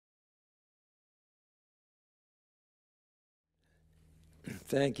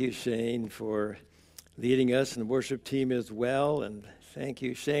Thank you, Shane, for leading us and the worship team as well. And thank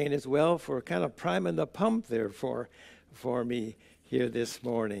you, Shane, as well, for kind of priming the pump there for me here this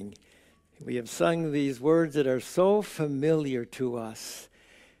morning. We have sung these words that are so familiar to us.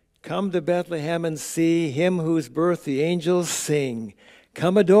 Come to Bethlehem and see him whose birth the angels sing.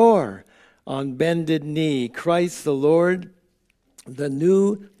 Come adore on bended knee Christ the Lord, the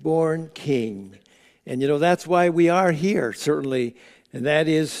newborn King. And that's why we are here, certainly, and that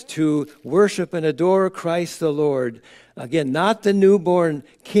is to worship and adore Christ the Lord. Again, not the newborn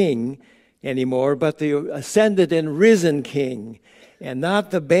King anymore, but the ascended and risen King. And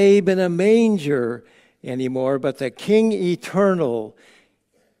not the babe in a manger anymore, but the King eternal,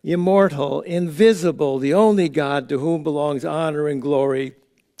 immortal, invisible, the only God to whom belongs honor and glory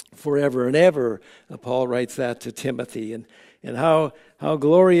forever and ever. Paul writes that to Timothy. And how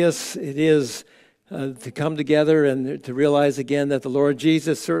glorious it is to come together and to realize again that the Lord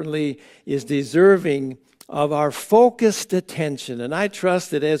Jesus certainly is deserving of our focused attention. And I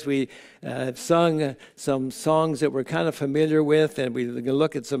trust that as we have sung some songs that we're kind of familiar with, and we're going to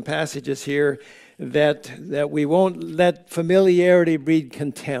look at some passages here, that we won't let familiarity breed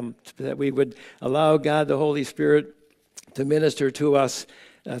contempt, that we would allow God, the Holy Spirit, to minister to us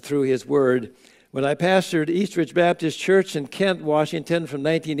through His Word. When I pastored Eastridge Baptist Church in Kent, Washington from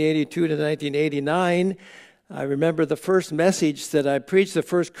 1982 to 1989, I remember the first message that I preached, the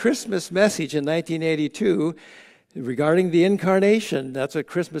first Christmas message in 1982 regarding the Incarnation. That's what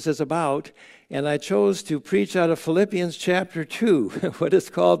Christmas is about. And I chose to preach out of Philippians chapter 2, what is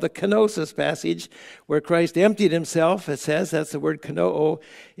called the kenosis passage, where Christ emptied himself, it says. That's the word kenoo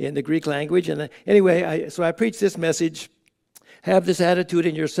in the Greek language. And anyway, so I preached this message. Have this attitude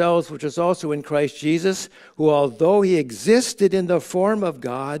in yourselves, which is also in Christ Jesus, who, although he existed in the form of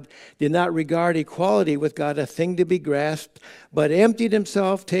God, did not regard equality with God a thing to be grasped, but emptied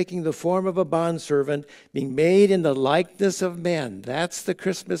himself, taking the form of a bondservant, being made in the likeness of men. That's the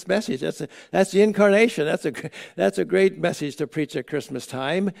Christmas message. That's the Incarnation. That's a great message to preach at Christmas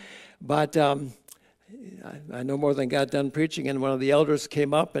time. But I no more than got done preaching, and one of the elders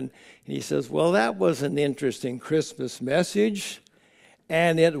came up and he says, well, that was an interesting Christmas message,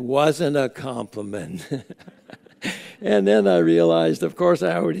 and it wasn't a compliment. And then I realized, of course,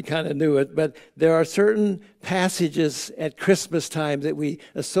 I already kind of knew it, but there are certain passages at Christmas time that we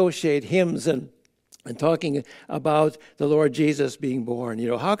associate hymns and talking about the Lord Jesus being born.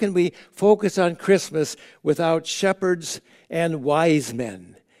 How can we focus on Christmas without shepherds and wise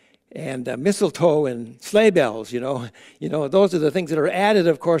men? And mistletoe and sleigh bells, those are the things that are added,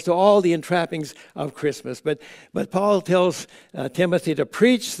 of course, to all the entrappings of Christmas. But Paul tells Timothy to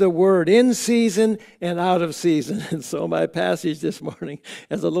preach the word in season and out of season. And so my passage this morning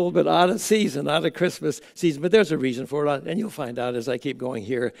is a little bit out of season, out of Christmas season. But there's a reason for it, and you'll find out as I keep going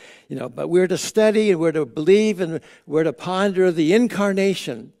here. But we're to study and we're to believe and we're to ponder the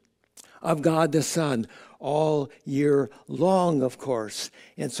incarnation of God the Son all year long, of course.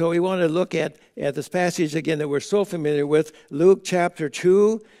 And so we want to look at this passage again that we're so familiar with, Luke chapter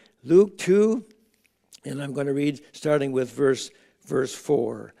 2, Luke 2, and I'm going to read starting with verse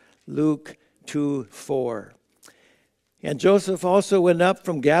 4, Luke 2:4. And Joseph also went up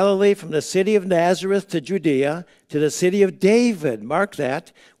from Galilee, from the city of Nazareth to Judea, to the city of David, mark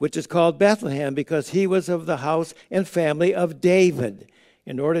that, which is called Bethlehem, because he was of the house and family of David,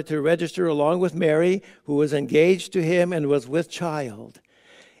 in order to register along with Mary, who was engaged to him and was with child.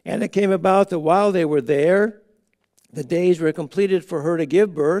 And it came about that while they were there, the days were completed for her to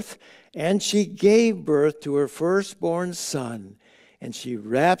give birth, and she gave birth to her firstborn son. And she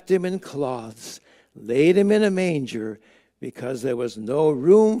wrapped him in cloths, laid him in a manger, because there was no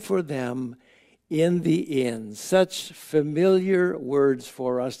room for them in the inn. Such familiar words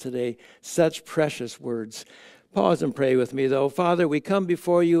for us today, such precious words. Pause and pray with me, though. Father, we come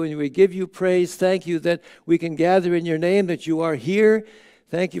before you and we give you praise. Thank you that we can gather in your name, that you are here.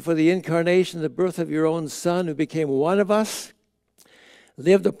 Thank you for the incarnation, the birth of your own Son who became one of us,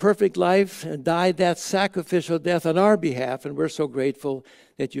 lived a perfect life, and died that sacrificial death on our behalf. And we're so grateful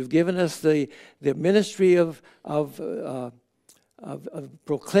that you've given us the ministry of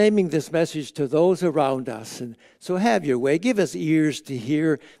proclaiming this message to those around us. And so have your way. Give us ears to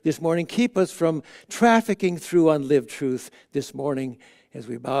hear this morning. Keep us from trafficking through unlived truth this morning as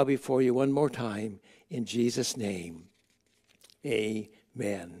we bow before you one more time. In Jesus' name,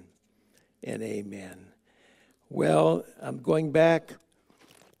 amen and amen. Well, I'm going back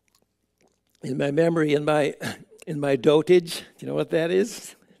in my memory, in my dotage. Do you know what that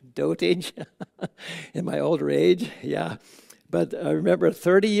is? Dotage? In my older age, yeah. But I remember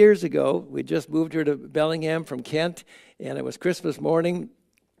 30 years ago, we just moved here to Bellingham from Kent, and it was Christmas morning,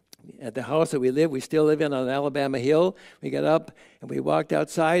 at the house that we still live in on Alabama Hill. We got up and we walked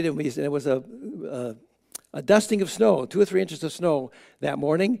outside, and it was a dusting of snow, 2 or 3 inches of snow that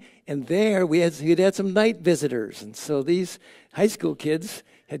morning. And there we'd had some night visitors. And so these high school kids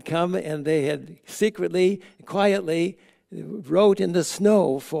had come, and they had secretly, quietly wrote in the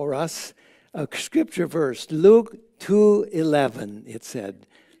snow for us a scripture verse, Luke 2:11, it said.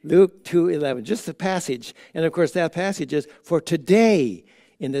 Luke 2:11, just the passage. And of course that passage is, "For today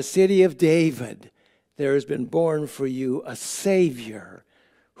in the city of David there has been born for you a Savior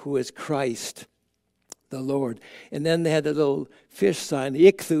who is Christ the Lord." And then they had the little fish sign,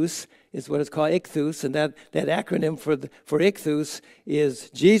 the ichthus is what it's called, ichthus, and that acronym for ichthus is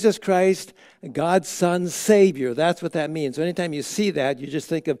Jesus Christ, God's Son, Savior. That's what that means. So anytime you see that, you just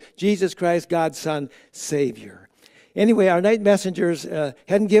think of Jesus Christ, God's Son, Savior. Anyway, our night messengers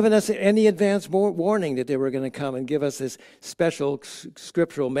hadn't given us any advance warning that they were going to come and give us this special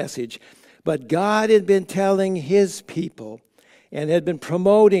scriptural message. But God had been telling his people and had been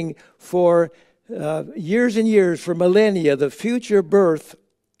promoting for years and years, for millennia, the future birth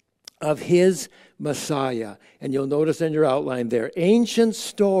of his Messiah. And you'll notice in your outline there, ancient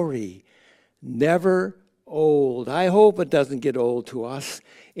story, never old. I hope it doesn't get old to us.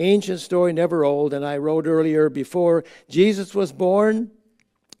 Ancient story, never old. And I wrote earlier, before Jesus was born,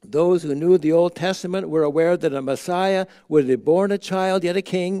 those who knew the Old Testament were aware that a Messiah would be born a child, yet a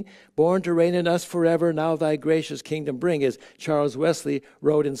king, born to reign in us forever. Now thy gracious kingdom bring, as Charles Wesley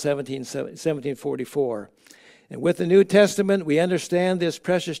wrote in 1744. And with the New Testament, we understand this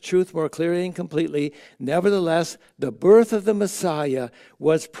precious truth more clearly and completely. Nevertheless, the birth of the Messiah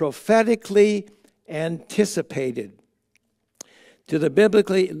was prophetically anticipated. To the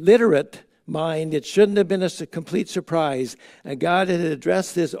biblically literate mind, it shouldn't have been a complete surprise. And God had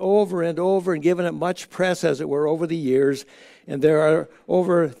addressed this over and over and given it much press, as it were, over the years. And there are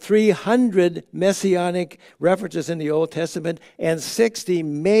over 300 messianic references in the Old Testament and 60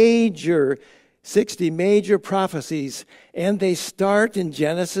 major prophecies, and they start in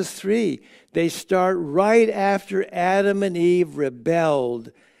Genesis 3. They start right after Adam and Eve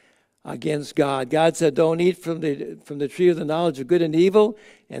rebelled against God. God said, don't eat from the tree of the knowledge of good and evil.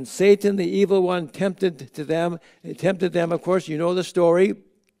 And Satan, the evil one, tempted them. Of course, you know the story.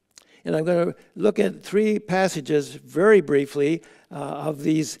 And I'm going to look at 3 passages very briefly of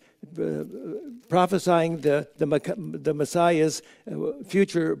these prophesying the Messiah's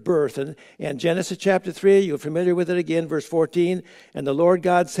future birth. And Genesis chapter 3, you're familiar with it again, verse 14. "And the Lord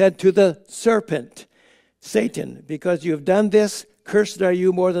God said to the serpent," Satan, "because you have done this, cursed are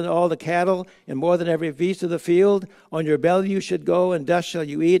you more than all the cattle and more than every beast of the field. On your belly you should go, and dust shall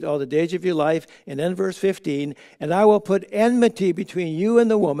you eat all the days of your life." And then verse 15, "And I will put enmity between you and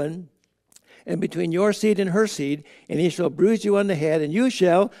the woman, and between your seed and her seed, and he shall bruise you on the head, and you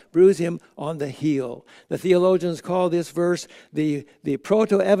shall bruise him on the heel." The theologians call this verse the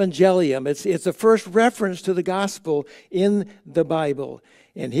proto-evangelium. It's the first reference to the gospel in the Bible.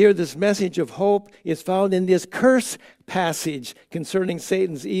 And here this message of hope is found in this curse passage concerning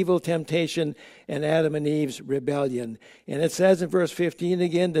Satan's evil temptation and Adam and Eve's rebellion. And it says in verse 15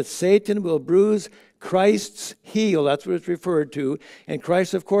 again that Satan will bruise Christ's heel. That's what it's referred to. And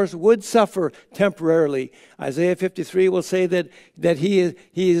Christ, of course, would suffer temporarily. Isaiah 53 will say that he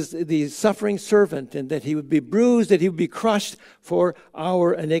is the suffering servant, and that he would be bruised, that he would be crushed for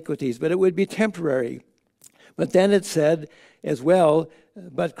our iniquities. But it would be temporary. But then it said as well,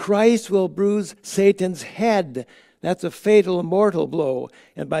 but Christ will bruise Satan's head. That's a fatal, mortal blow.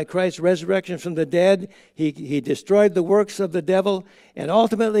 And by Christ's resurrection from the dead, he destroyed the works of the devil, and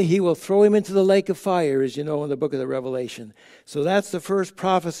ultimately he will throw him into the lake of fire, as you know in the book of the Revelation. So that's the first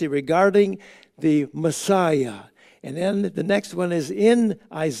prophecy regarding the Messiah. And then the next one is in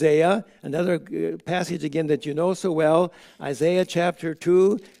Isaiah, another passage again that you know so well, Isaiah chapter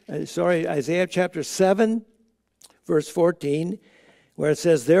 7, verse 14. Where it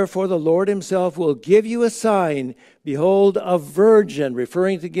says, "Therefore the Lord himself will give you a sign. Behold, a virgin,"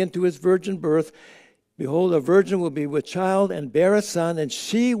 referring again to his virgin birth. "Behold, a virgin will be with child and bear a son, and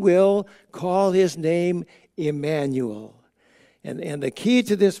she will call his name Emmanuel." And the key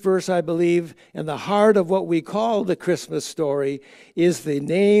to this verse, I believe, and the heart of what we call the Christmas story, is the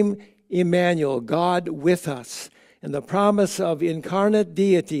name Emmanuel, God with us, and the promise of incarnate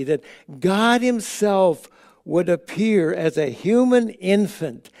deity, that God himself would appear as a human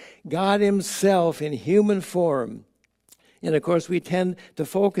infant, God himself in human form. And of course, we tend to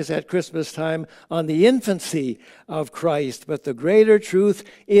focus at Christmas time on the infancy of Christ, but the greater truth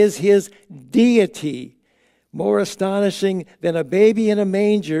is his deity. More astonishing than a baby in a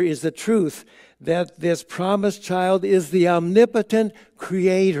manger is the truth that this promised child is the omnipotent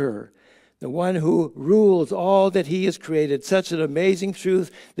creator, the one who rules all that he has created. Such an amazing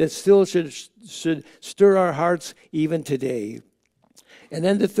truth that still should stir our hearts even today. And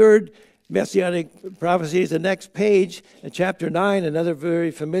then the third Messianic prophecy is the next page, in chapter 9, another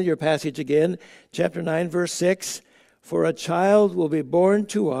very familiar passage again. Chapter 9, verse 6, "For a child will be born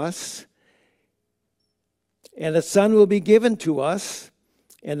to us, and a son will be given to us,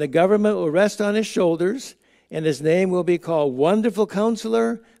 and the government will rest on his shoulders, and his name will be called Wonderful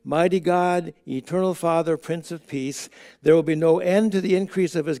Counselor, Mighty God, Eternal Father, Prince of Peace. There will be no end to the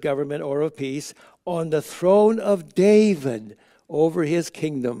increase of his government or of peace on the throne of David over his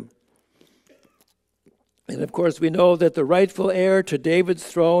kingdom." And of course, we know that the rightful heir to David's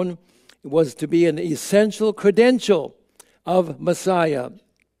throne was to be an essential credential of Messiah.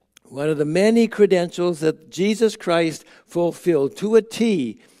 One of the many credentials that Jesus Christ fulfilled to a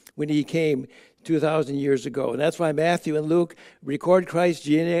T when he came 2,000 years ago. And that's why Matthew and Luke record Christ's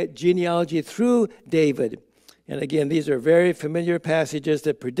genealogy through David. And again, these are very familiar passages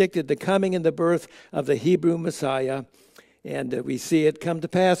that predicted the coming and the birth of the Hebrew Messiah. And we see it come to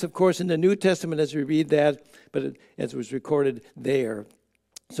pass, of course, in the New Testament as we read that, but as was recorded there.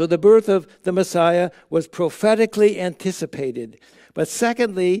 So the birth of the Messiah was prophetically anticipated. But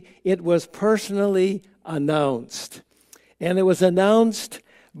secondly, it was personally announced. And it was announced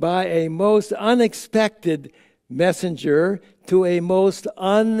by a most unexpected messenger to a most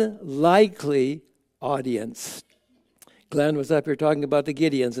unlikely audience. Glenn was up here talking about the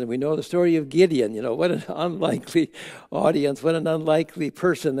Gideons, and we know the story of Gideon. You know, what an unlikely audience, what an unlikely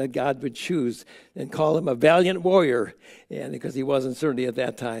person that God would choose and call him a valiant warrior, and because he wasn't certainly at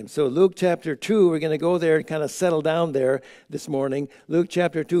that time. So Luke chapter 2, we're going to go there and kind of settle down there this morning. Luke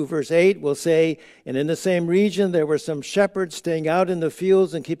chapter 2, verse 8 will say, "And in the same region there were some shepherds staying out in the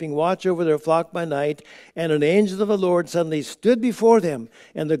fields and keeping watch over their flock by night, and an angel of the Lord suddenly stood before them,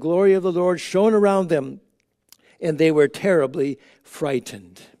 and the glory of the Lord shone around them, and they were terribly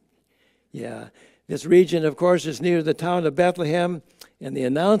frightened." Yeah, this region, of course, is near the town of Bethlehem, and the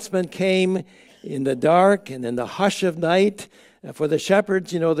announcement came in the dark and in the hush of night. For the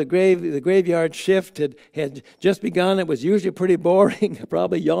shepherds, you know, the graveyard shift had just begun. It was usually pretty boring.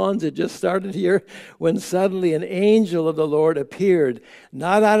 Probably yawns had just started here when suddenly an angel of the Lord appeared,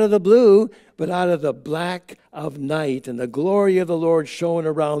 not out of the blue, but out of the black of night. And the glory of the Lord shone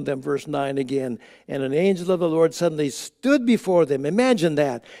around them, verse 9 again. "And an angel of the Lord suddenly stood before them." Imagine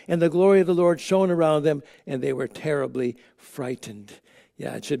that. "And the glory of the Lord shone around them, and they were terribly frightened."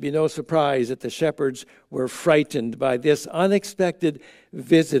 Yeah, it should be no surprise that the shepherds were frightened by this unexpected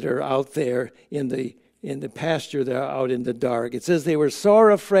visitor out there in the pasture there out in the dark. It says they were sore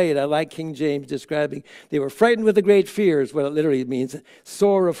afraid. I like King James describing. They were frightened with a great fear is what it literally means.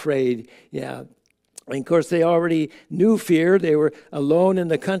 Sore afraid. Yeah. And of course, they already knew fear. They were alone in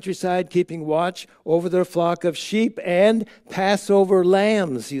the countryside, keeping watch over their flock of sheep and Passover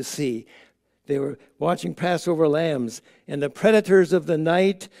lambs, you see. They were watching Passover lambs. And the predators of the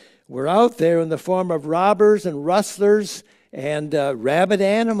night were out there in the form of robbers and rustlers and rabid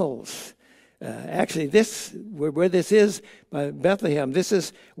animals. Actually, where this is, by Bethlehem, this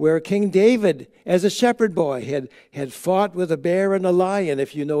is where King David, as a shepherd boy, had fought with a bear and a lion,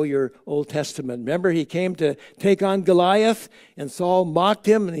 if you know your Old Testament. Remember, he came to take on Goliath, and Saul mocked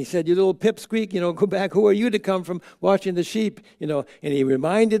him, and he said, "You little pipsqueak, go back. Who are you to come from watching the sheep?" And he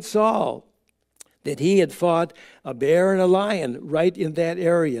reminded Saul that he had fought a bear and a lion right in that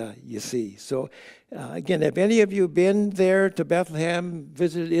area, you see. So, again, have any of you been there to Bethlehem,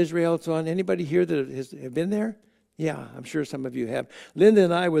 visited Israel, and so on? Anybody here that have been there? Yeah, I'm sure some of you have. Linda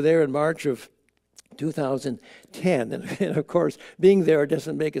and I were there in March of 2010. And of course, being there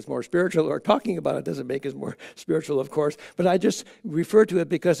doesn't make us more spiritual, or talking about it doesn't make us more spiritual, of course. But I just refer to it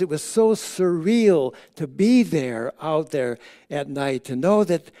because it was so surreal to be there, out there at night, to know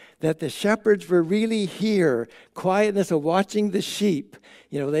that the shepherds were really here, quietness of watching the sheep.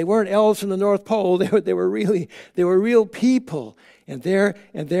 They weren't elves from the North Pole. They were real people. And there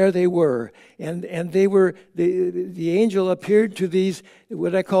they were. And they were, the angel appeared to these,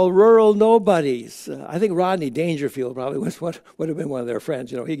 what I call rural nobodies. I think Rodney Dangerfield probably would have been one of their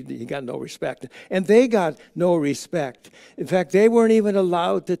friends. He got no respect. And they got no respect. In fact, they weren't even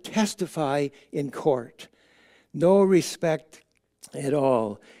allowed to testify in court. No respect at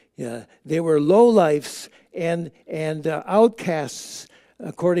all. Yeah, they were lowlifes and outcasts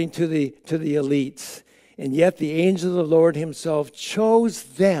according to the elites. And yet the angel of the Lord himself chose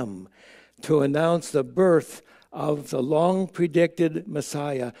them to announce the birth of the long-predicted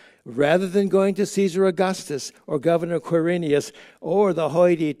Messiah. rather than going to Caesar Augustus or Governor Quirinius or the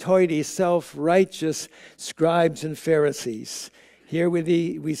hoity-toity, self-righteous scribes and Pharisees. Here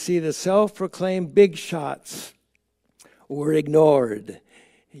we see the self-proclaimed big shots were ignored.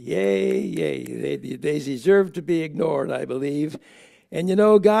 Yay. They deserve to be ignored, I believe. And you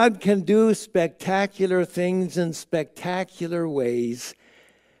know, God can do spectacular things in spectacular ways,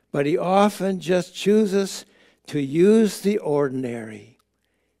 but he often just chooses to use the ordinary.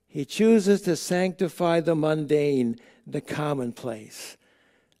 He chooses to sanctify the mundane, the commonplace.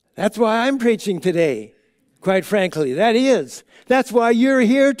 That's why I'm preaching today, quite frankly. That's why you're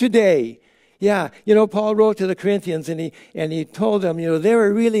here today. Yeah, you know, Paul wrote to the Corinthians and he told them, you know, they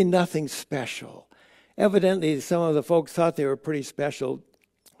were really nothing special. Evidently, some of the folks thought they were pretty special.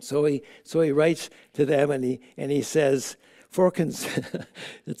 So he writes to them and he says,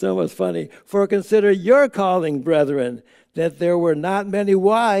 it's almost funny, for consider your calling, brethren, that there were not many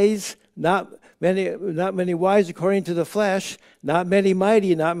wise according to the flesh, not many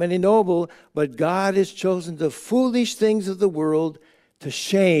mighty, not many noble, but God has chosen the foolish things of the world to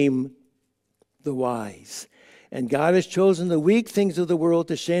shame the wise. And God has chosen the weak things of the world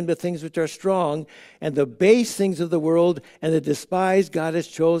to shame the things which are strong, and the base things of the world and the despised God has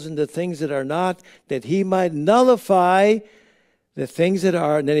chosen the things that are not, that he might nullify the things that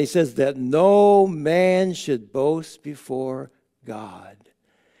are. And then he says that no man should boast before God.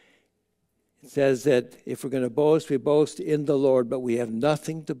 It says that if we're going to boast, we boast in the Lord, but we have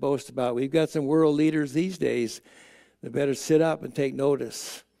nothing to boast about. We've got some world leaders these days that better sit up and take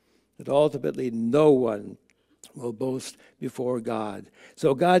notice that ultimately no one will boast before God.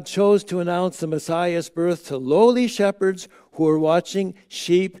 So God chose to announce the Messiah's birth to lowly shepherds who were watching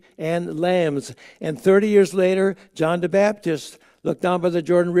sheep and lambs. And 30 years later, John the Baptist looked down by the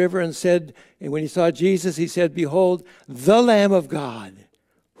Jordan River and said, and when he saw Jesus, he said, behold, the Lamb of God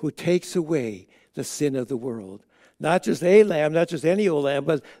who takes away the sin of the world. Not just a lamb, not just any old lamb,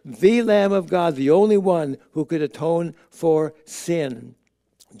 but the Lamb of God, the only one who could atone for sin.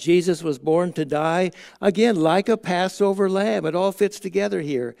 Jesus was born to die, again, like a Passover lamb. It all fits together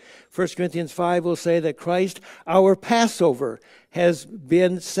here. 1 Corinthians 5 will say that Christ, our Passover, has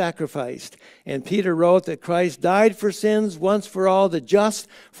been sacrificed. And Peter wrote that Christ died for sins once for all, the just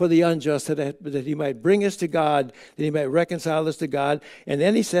for the unjust, that he might bring us to God, that he might reconcile us to God. And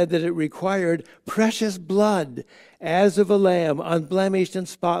then he said that it required precious blood, as of a lamb, unblemished and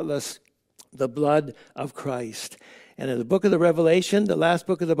spotless, the blood of Christ. And in the book of the Revelation, the last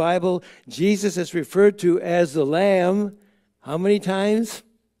book of the Bible, Jesus is referred to as the Lamb. How many times?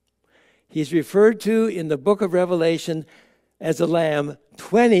 He's referred to in the book of Revelation as a lamb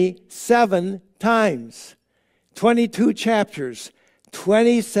 27 times. 22 chapters,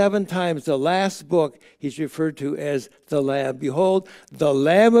 27 times. The last book he's referred to as the Lamb. Behold, the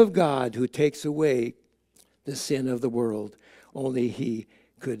Lamb of God who takes away the sin of the world. Only he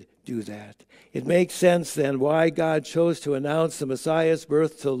could do that. It makes sense then why God chose to announce the Messiah's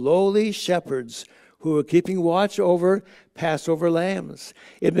birth to lowly shepherds who were keeping watch over Passover lambs.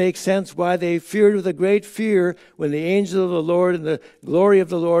 It makes sense why they feared with a great fear when the angel of the Lord and the glory of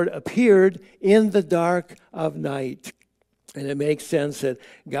the Lord appeared in the dark of night. And it makes sense that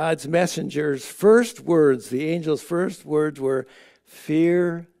God's messenger's first words, the angel's first words were,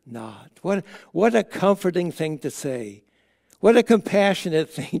 "Fear not." What a comforting thing to say. What a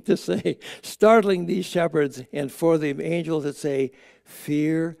compassionate thing to say, startling these shepherds, and for the angel to say,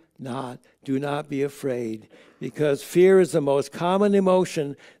 "Fear not, do not be afraid," because fear is the most common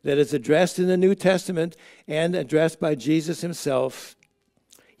emotion that is addressed in the New Testament and addressed by Jesus himself.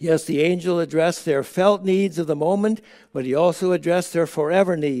 Yes, the angel addressed their felt needs of the moment, but he also addressed their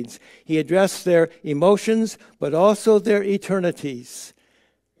forever needs. He addressed their emotions, but also their eternities.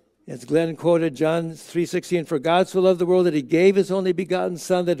 As Glenn quoted John 3:16, "For God so loved the world that he gave his only begotten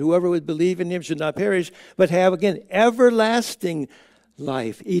Son, that whoever would believe in him should not perish, but have," again, everlasting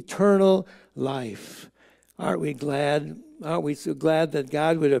life, eternal life. Aren't we glad? Aren't we so glad that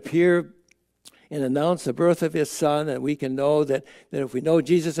God would appear and announce the birth of his Son, and we can know that if we know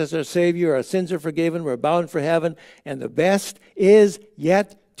Jesus as our Savior, our sins are forgiven, we're bound for heaven, and the best is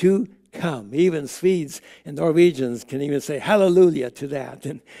yet to come. Even Swedes and Norwegians can even say hallelujah to that.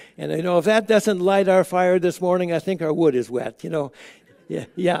 And you know, if that doesn't light our fire this morning, I think our wood is wet. You know,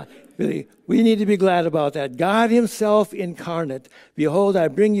 yeah, really, we need to be glad about that. God himself incarnate. Behold, I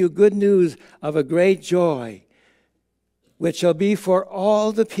bring you good news of a great joy, which shall be for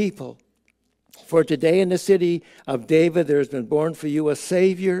all the people. For today in the city of David there has been born for you a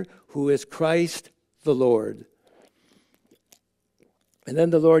Savior, who is Christ the Lord. And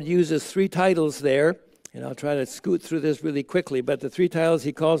then the Lord uses three titles there And I'll try to scoot through this really quickly, but the three titles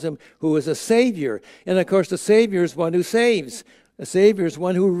he calls him, who is a Savior. And of course, the Savior is one who saves. A Savior is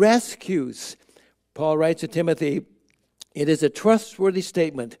one who rescues. Paul writes to Timothy, it is a trustworthy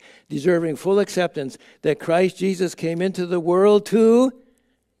statement, deserving full acceptance, that Christ Jesus came into the world to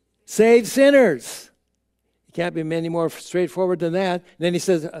save sinners. It can't be any more straightforward than that. And then he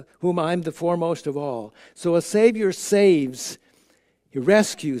says, whom I'm the foremost of all. So a Savior saves. He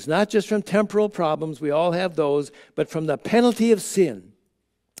rescues, not just from temporal problems, we all have those, but from the penalty of sin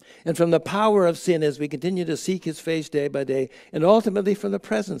and from the power of sin as we continue to seek his face day by day, and ultimately from the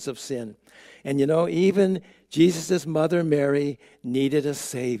presence of sin. And you know, even Jesus' mother Mary needed a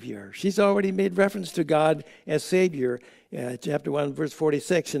Savior. She's already made reference to God as Savior. Chapter 1, verse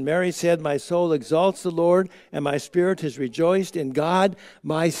 46, and Mary said, my soul exalts the Lord, and my spirit has rejoiced in God,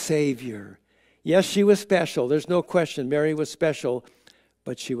 my Savior. Yes, she was special. There's no question Mary was special.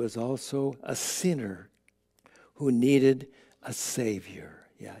 But she was also a sinner who needed a Savior.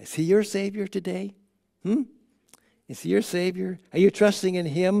 Yeah, is he your Savior today? Is he your Savior? Are you trusting in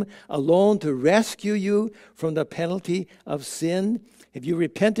him alone to rescue you from the penalty of sin? Have you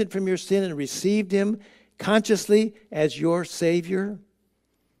repented from your sin and received him consciously as your Savior?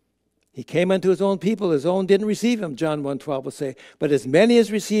 He came unto his own people. His own didn't receive him, John 1:12 will say. But as many as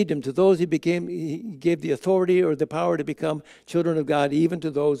received him, to those he gave the authority or the power to become children of God, even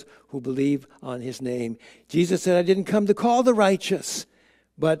to those who believe on his name. Jesus said, I didn't come to call the righteous,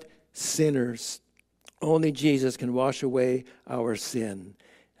 but sinners. Only Jesus can wash away our sin.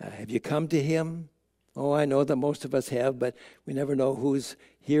 Have you come to him? Oh, I know that most of us have, but we never know who's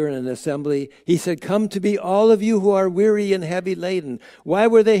here in an assembly. He said, come to me, all of you who are weary and heavy laden. Why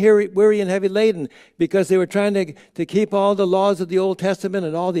were they weary and heavy laden? Because they were trying to keep all the laws of the Old Testament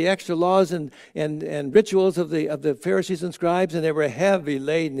and all the extra laws and rituals of the Pharisees and scribes, and they were heavy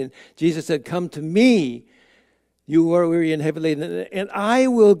laden. And Jesus said, come to me, you who are weary and heavy laden, and I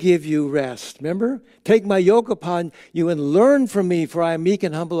will give you rest. Remember? Take my yoke upon you and learn from me, for I am meek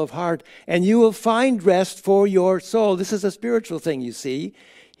and humble of heart, and you will find rest for your soul. This is a spiritual thing, you see.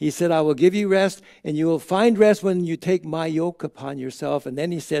 He said, I will give you rest, and you will find rest when you take my yoke upon yourself. And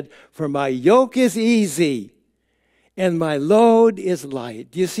then he said, for my yoke is easy, and my load is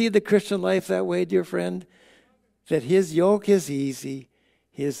light. Do you see the Christian life that way, dear friend? That his yoke is easy,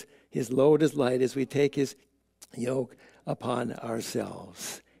 his load is light as we take his yoke upon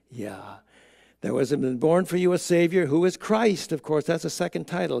ourselves. Yeah. There was been born for you a Savior who is Christ. Of course, that's the second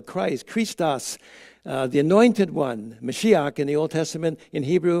title, Christ, Christos, the anointed one, Mashiach in the Old Testament, in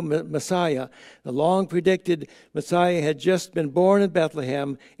Hebrew, Messiah. The long-predicted Messiah had just been born in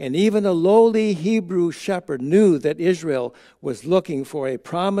Bethlehem, and even a lowly Hebrew shepherd knew that Israel was looking for a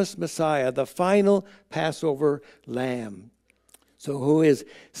promised Messiah, the final Passover lamb. So who is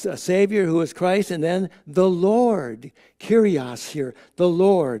a Savior, who is Christ, and then the Lord, Kyrios here, the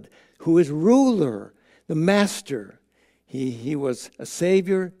Lord, who is ruler, the master. He was a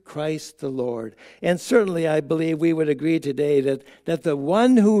Savior, Christ the Lord. And certainly I believe we would agree today that the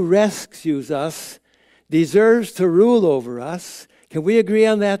one who rescues us deserves to rule over us. Can we agree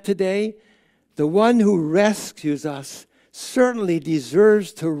on that today? The one who rescues us certainly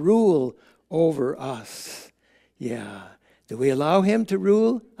deserves to rule over us. Yeah. Do we allow him to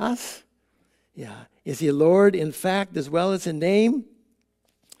rule us? Yeah. Is he Lord in fact as well as in name?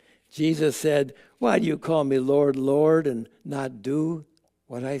 Jesus said, why do you call me Lord, Lord, and not do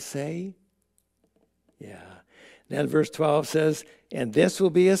what I say? Yeah. Then verse 12 says, and this will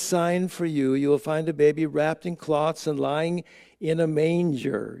be a sign for you. You will find a baby wrapped in cloths and lying in a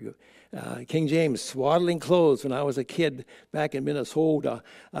manger. King James, swaddling clothes. When I was a kid back in Minnesota,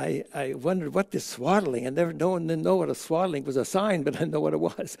 I wondered what this swaddling, and no one didn't know what a swaddling was, a sign, but I didn't know what it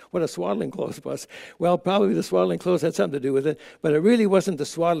was, what a swaddling clothes was. Well, probably the swaddling clothes had something to do with it, but it really wasn't the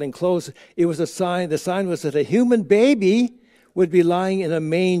swaddling clothes. It was a sign. The sign was that a human baby would be lying in a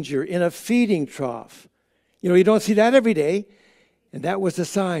manger, in a feeding trough. You know, you don't see that every day. And that was the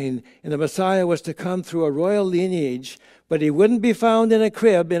sign. And the Messiah was to come through a royal lineage, but he wouldn't be found in a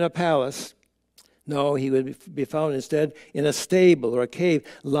crib in a palace. No, he would be found instead in a stable or a cave,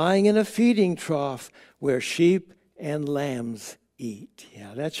 lying in a feeding trough where sheep and lambs eat.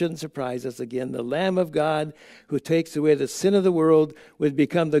 Yeah, that shouldn't surprise us again. The Lamb of God who takes away the sin of the world would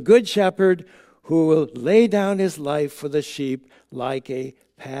become the good shepherd who will lay down his life for the sheep like a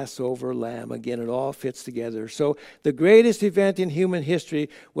Passover lamb. Again, it all fits together. So the greatest event in human history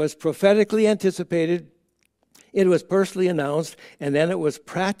was prophetically anticipated. It was personally announced, and then it was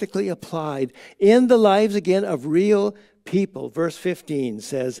practically applied in the lives again of real people. Verse 15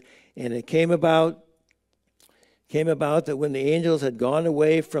 says, and it came about that when the angels had gone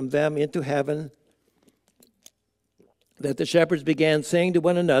away from them into heaven, that the shepherds began saying to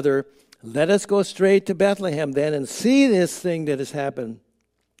one another, "Let us go straight to Bethlehem then and see this thing that has happened,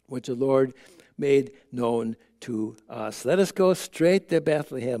 which the Lord made known to us." Let us go straight to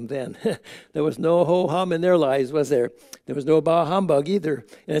Bethlehem then. There was no ho-hum in their lives, was there? There was no bah humbug either.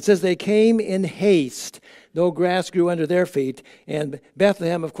 And it says they came in haste. No grass grew under their feet. And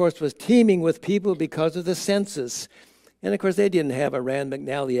Bethlehem, of course, was teeming with people because of the census. And, of course, they didn't have a Rand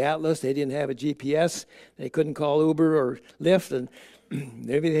McNally Atlas. They didn't have a GPS. They couldn't call Uber or Lyft. And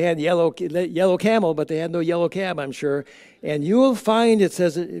maybe they had yellow camel, but they had no yellow cab, I'm sure. And you will find, it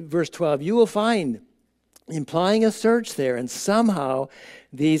says in verse 12, you will find, implying a search there. And somehow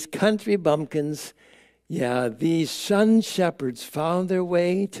these country bumpkins, these shunned shepherds found their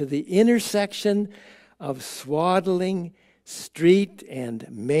way to the intersection of Swaddling Street and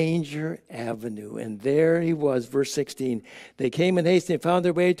Manger Avenue. And there he was, verse 16. They came in haste and found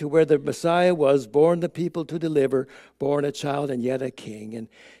their way to where the Messiah was, born the people to deliver, born a child and yet a king. And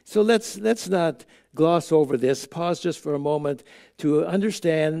so let's not gloss over this. Pause just for a moment to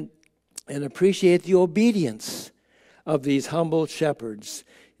understand and appreciate the obedience of these humble shepherds.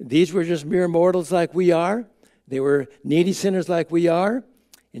 These were just mere mortals like we are. They were needy sinners like we are.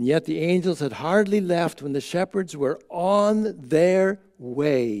 And yet the angels had hardly left when the shepherds were on their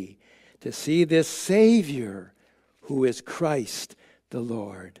way to see this Savior who is Christ the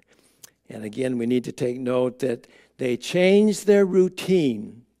Lord. And again, we need to take note that they changed their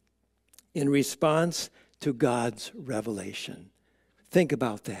routine in response to God's revelation. Think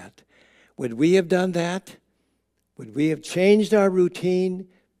about that. Would we have done that? Would we have changed our routine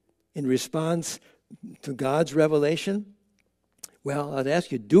in response to God's revelation? Well, I'd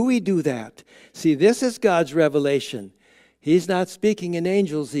ask you, do we do that? See, this is God's revelation. He's not speaking in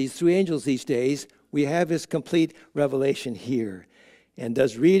through angels these days. We have his complete revelation here. And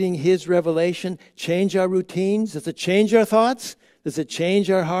does reading his revelation change our routines? Does it change our thoughts? Does it change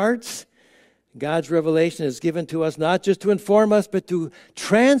our hearts? God's revelation is given to us not just to inform us, but to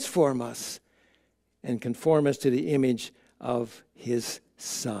transform us and conform us to the image of his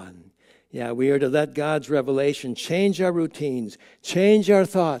Son. We are to let God's revelation change our routines, change our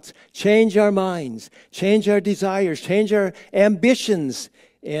thoughts, change our minds, change our desires, change our ambitions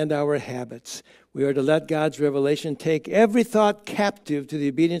and our habits. We are to let God's revelation take every thought captive to the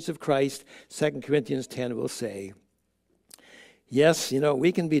obedience of Christ, 2 Corinthians 10 will say. Yes,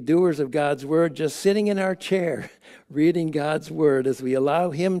 we can be doers of God's word just sitting in our chair, reading God's word as we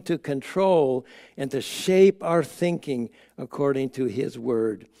allow him to control and to shape our thinking according to his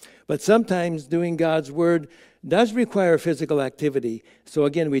word. But sometimes doing God's word does require physical activity. So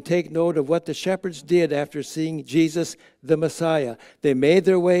again, we take note of what the shepherds did after seeing Jesus, the Messiah. They made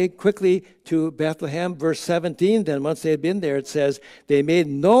their way quickly to Bethlehem. Verse 17, then once they had been there, it says, they made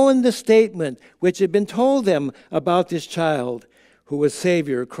known the statement which had been told them about this child, who was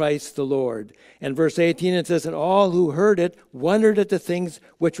Savior, Christ the Lord. And verse 18, it says, and all who heard it wondered at the things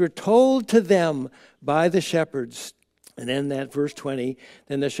which were told to them by the shepherds. And then that verse 20,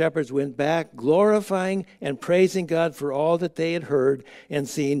 then the shepherds went back, glorifying and praising God for all that they had heard and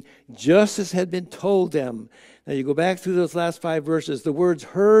seen, just as had been told them. Now you go back through those last 5 verses, the words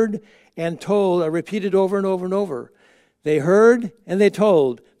heard and told are repeated over and over and over. They heard and they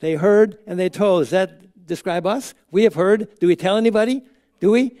told. They heard and they told. Does that describe us? We have heard. Do we tell anybody?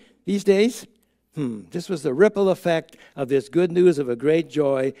 Do we these days? This was the ripple effect of this good news of a great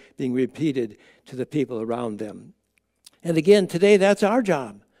joy being repeated to the people around them. And again, today, that's our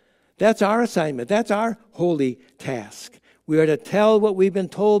job. That's our assignment. That's our holy task. We are to tell what we've been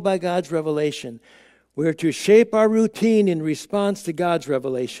told by God's revelation. We are to shape our routine in response to God's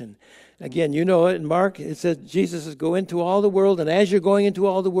revelation. Again, you know it in Mark, it says Jesus says, go into all the world, and as you're going into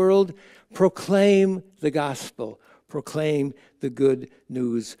all the world, proclaim the gospel. Proclaim the good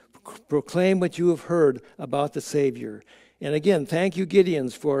news. Proclaim what you have heard about the Savior. And again, thank you,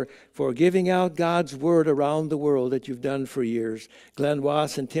 Gideons, for giving out God's word around the world that you've done for years. Glenn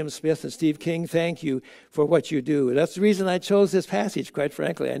Wass and Tim Smith and Steve King, thank you for what you do. That's the reason I chose this passage, quite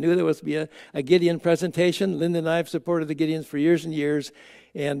frankly. I knew there was to be a Gideon presentation. Linda and I have supported the Gideons for years and years.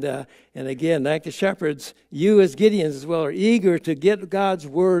 And again, like the shepherds, you as Gideons as well are eager to get God's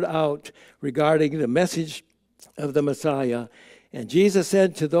word out regarding the message of the Messiah. And Jesus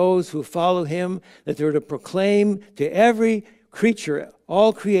said to those who follow him that they were to proclaim to every creature,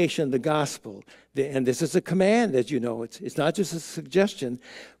 all creation, the gospel. And this is a command, as you know. It's not just a suggestion.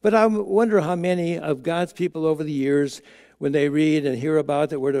 But I wonder how many of God's people over the years, when they read and hear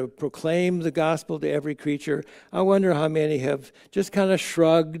about that we're to proclaim the gospel to every creature, I wonder how many have just kind of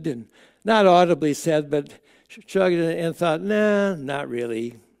shrugged and not audibly said, but shrugged and thought, nah, not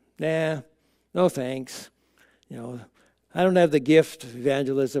really. Nah, no thanks. I don't have the gift of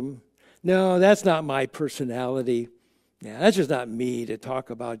evangelism. No, that's not my personality. Yeah, that's just not me to talk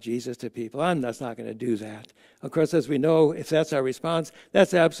about Jesus to people. I'm just not going to do that. Of course, as we know, if that's our response,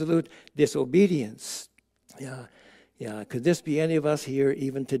 that's absolute disobedience. Yeah. Could this be any of us here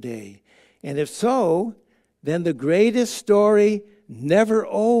even today? And if so, then the greatest story, never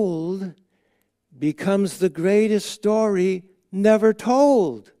old, becomes the greatest story never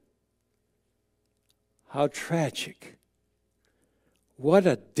told. How tragic. What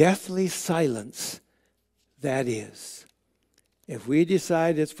a deathly silence that is. If we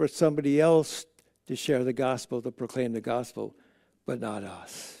decide it's for somebody else to share the gospel, to proclaim the gospel, but not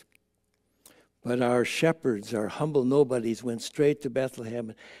us. But our shepherds, our humble nobodies, went straight to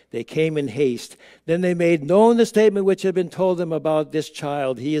Bethlehem. They came in haste. Then they made known the statement which had been told them about this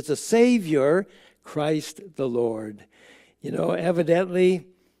child. He is a Savior, Christ the Lord. You know, evidently,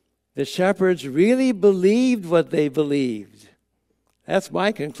 the shepherds really believed what they believed. That's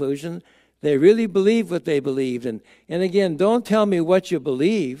my conclusion. They really believed what they believed. And again, don't tell me what you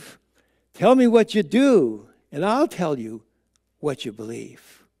believe. Tell me what you do, and I'll tell you what you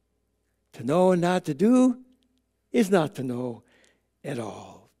believe. To know and not to do is not to know at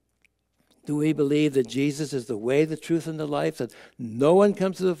all. Do we believe that Jesus is the way, the truth, and the life, that no one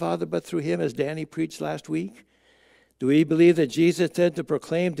comes to the Father but through him, as Danny preached last week? Do we believe that Jesus said to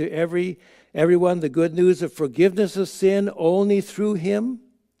proclaim to everyone the good news of forgiveness of sin only through him?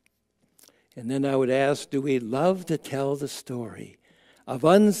 And then I would ask, do we love to tell the story of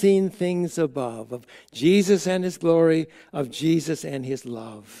unseen things above, of Jesus and his glory, of Jesus and his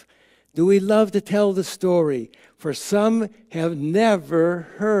love? Do we love to tell the story? For some have never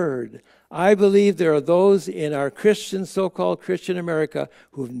heard. I believe there are those in our Christian, so-called Christian America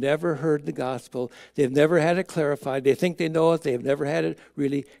who've never heard the gospel. They've never had it clarified. They think they know it. They've never had it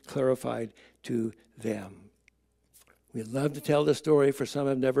really clarified to them. We love to tell the story, for some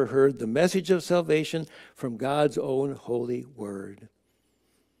have never heard the message of salvation from God's own holy word.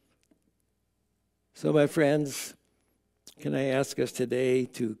 So, my friends, can I ask us today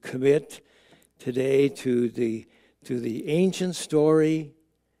to commit today to the ancient story,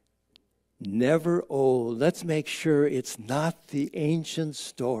 never old. Let's make sure it's not the ancient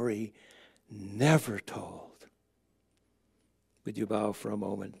story, never told. Would you bow for a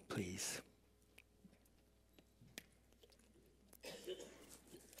moment, please?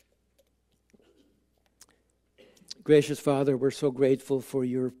 Gracious Father, we're so grateful for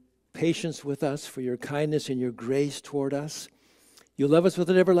your patience with us, for your kindness and your grace toward us. You love us with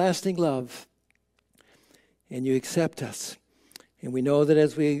an everlasting love, and you accept us. And we know that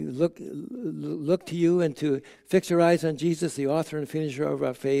as we look to you and to fix our eyes on Jesus, the author and finisher of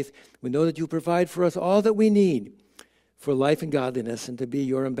our faith, we know that you provide for us all that we need for life and godliness and to be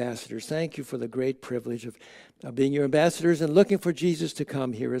your ambassadors. Thank you for the great privilege of being your ambassadors and looking for Jesus to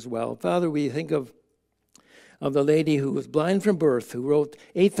come here as well. Father, we think of the lady who was blind from birth, who wrote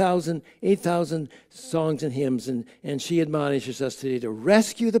 8,000 songs and hymns, and she admonishes us today to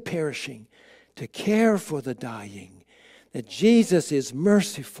rescue the perishing, to care for the dying, that Jesus is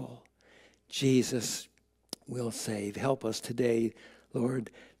merciful. Jesus will save. Help us today, Lord,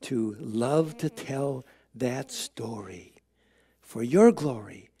 to love to tell that story for your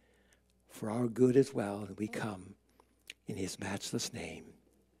glory, for our good as well. And we come in his matchless name.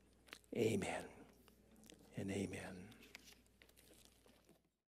 Amen and amen.